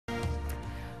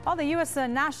Well, the U.S.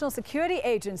 National Security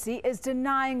Agency is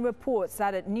denying reports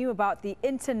that it knew about the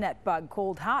internet bug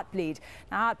called Heartbleed.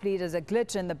 Now, Heartbleed is a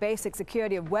glitch in the basic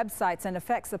security of websites and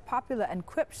affects the popular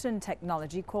encryption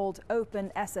technology called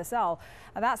OpenSSL.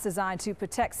 Now, that's designed to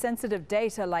protect sensitive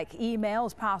data like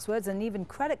emails, passwords, and even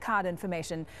credit card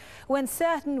information. When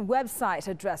certain website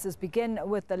addresses begin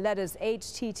with the letters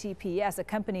HTTPS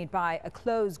accompanied by a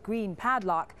closed green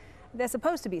padlock, they're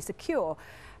supposed to be secure.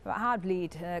 But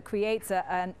Heartbleed creates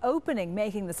an opening,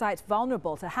 making the sites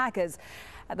vulnerable to hackers.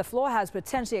 The flaw has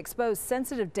potentially exposed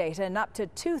sensitive data in up to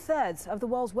 2/3 of the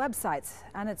world's websites,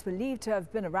 and it's believed to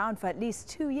have been around for at least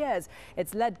 2 years.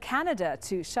 It's led Canada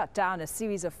to shut down a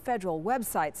series of federal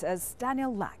websites, as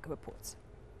Daniel Lack reports.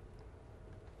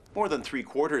 More than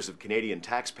 3/4 of Canadian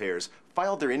taxpayers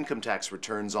filed their income tax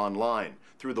returns online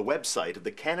through the website of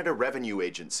the Canada Revenue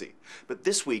Agency. But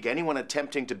this week, anyone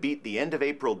attempting to beat the end of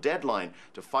April deadline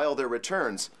to file their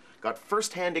returns got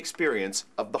first-hand experience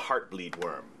of the Heartbleed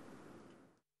worm.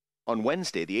 On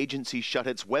Wednesday, the agency shut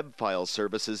its web file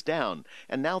services down,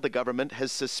 and now the government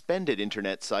has suspended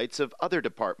internet sites of other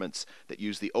departments that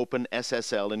use the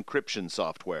OpenSSL encryption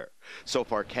software. So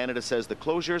far, Canada says the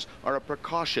closures are a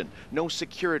precaution. No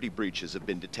security breaches have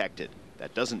been detected.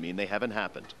 That doesn't mean they haven't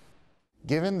happened.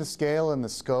 Given the scale and the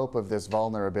scope of this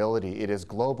vulnerability, it is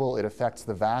global. It affects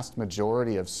the vast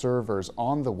majority of servers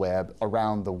on the web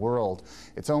around the world.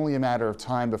 It's only a matter of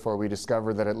time before we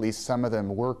discover that at least some of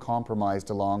them were compromised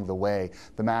along the way.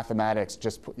 The mathematics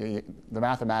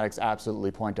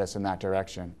absolutely point us in that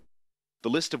direction. The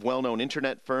list of well-known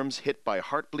internet firms hit by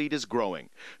Heartbleed is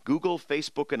growing. Google,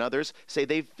 Facebook, and others say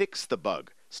they've fixed the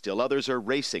bug. Still others are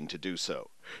racing to do so.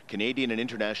 Canadian and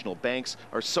international banks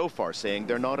are so far saying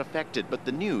they're not affected, but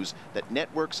the news that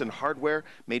networks and hardware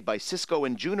made by Cisco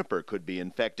and Juniper could be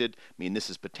infected mean this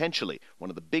is potentially one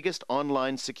of the biggest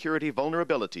online security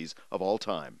vulnerabilities of all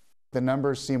time. The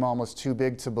numbers seem almost too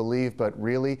big to believe, but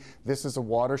really, this is a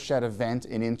watershed event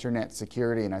in internet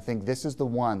security, and I think this is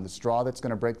the straw that's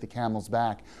going to break the camel's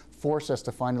back, force us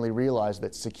to finally realize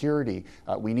that security,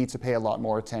 we need to pay a lot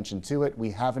more attention to it.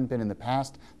 We haven't been in the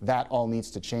past. That all needs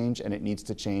to change, and it needs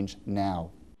to change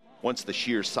now. Once the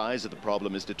sheer size of the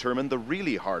problem is determined, the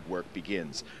really hard work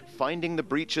begins. Finding the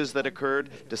breaches that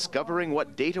occurred, discovering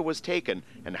what data was taken,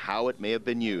 and how it may have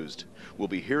been used. We'll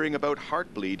be hearing about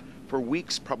Heartbleed for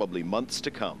weeks, probably months to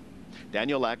come.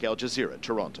 Daniel Lack, Al Jazeera,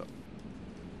 Toronto.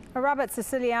 Robert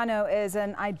Siciliano is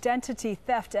an identity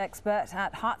theft expert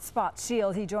at Hotspot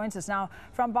Shield. He joins us now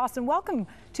from Boston. Welcome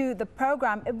to the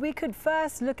program. If we could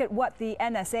first look at what the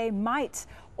NSA might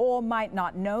or might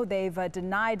not know. They've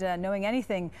denied knowing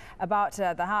anything about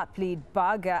the Heartbleed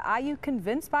bug. Are you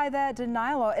convinced by their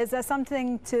denial, or is there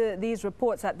something to these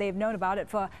reports that they've known about it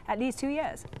for at least 2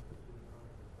 years?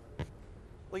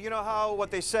 Well, you know how what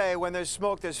they say, when there's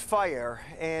smoke, there's fire,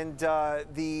 and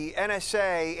the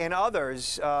NSA and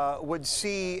others would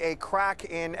see a crack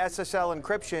in SSL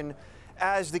encryption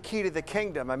as the key to the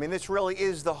kingdom. I mean, this really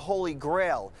is the holy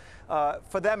grail.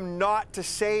 For them not to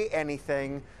say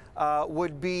anything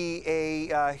would be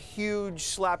a huge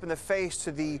slap in the face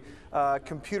to the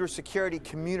computer security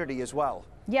community as well.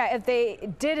 Yeah, if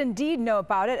they did indeed know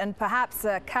about it and perhaps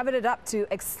covered it up to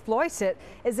exploit it,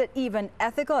 is it even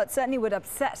ethical? It certainly would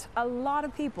upset a lot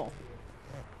of people.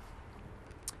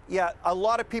 Yeah, a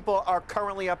lot of people are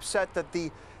currently upset that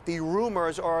the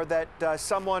rumors or that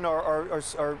someone or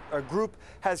a group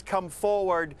has come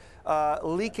forward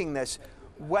leaking this.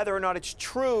 Whether or not it's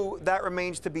true, that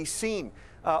remains to be seen.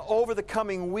 Over the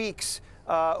coming weeks,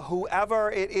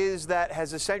 whoever it is that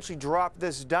has essentially dropped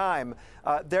this dime,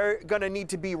 they're going to need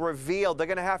to be revealed. They're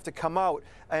going to have to come out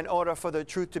in order for the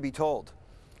truth to be told.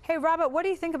 Hey, Robert, what do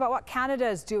you think about what Canada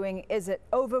is doing? Is it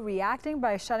overreacting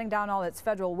by shutting down all its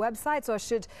federal websites, or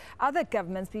should other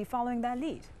governments be following their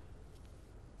lead?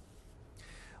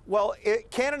 Well,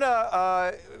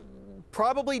 Canada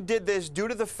probably did this due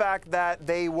to the fact that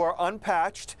they were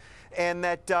unpatched and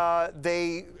that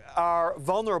they are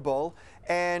vulnerable.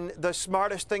 And the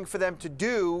smartest thing for them to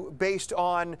do, based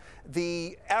on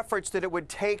the efforts that it would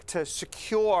take to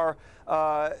secure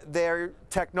their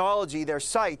technology, their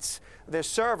sites, their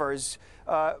servers,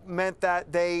 meant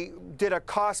that they did a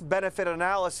cost-benefit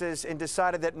analysis and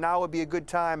decided that now would be a good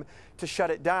time to shut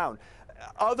it down.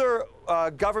 Other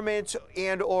governments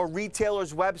and or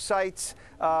retailers' websites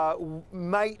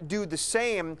might do the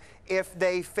same if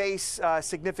they face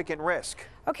significant risk.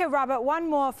 Okay, Robert, one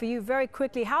more for you very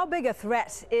quickly. How big a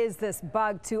threat is this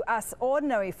bug to us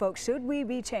ordinary folks? Should we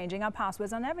be changing our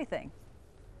passwords on everything?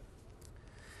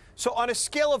 So on a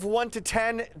scale of 1 to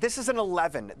 10, this is an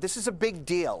 11. This is a big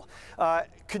deal.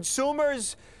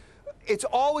 Consumers it's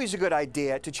always a good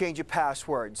idea to change your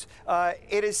passwords.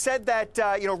 It is said that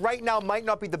right now might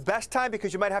not be the best time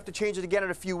because you might have to change it again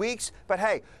in a few weeks. But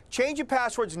hey, change your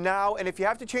passwords now, and if you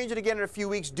have to change it again in a few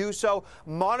weeks, do so.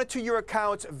 Monitor your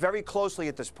accounts very closely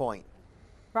at this point.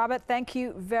 Robert, thank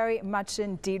you very much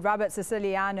indeed. Robert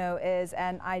Siciliano is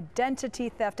an identity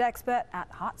theft expert at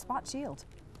Hotspot Shield.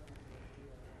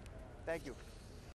 Thank you.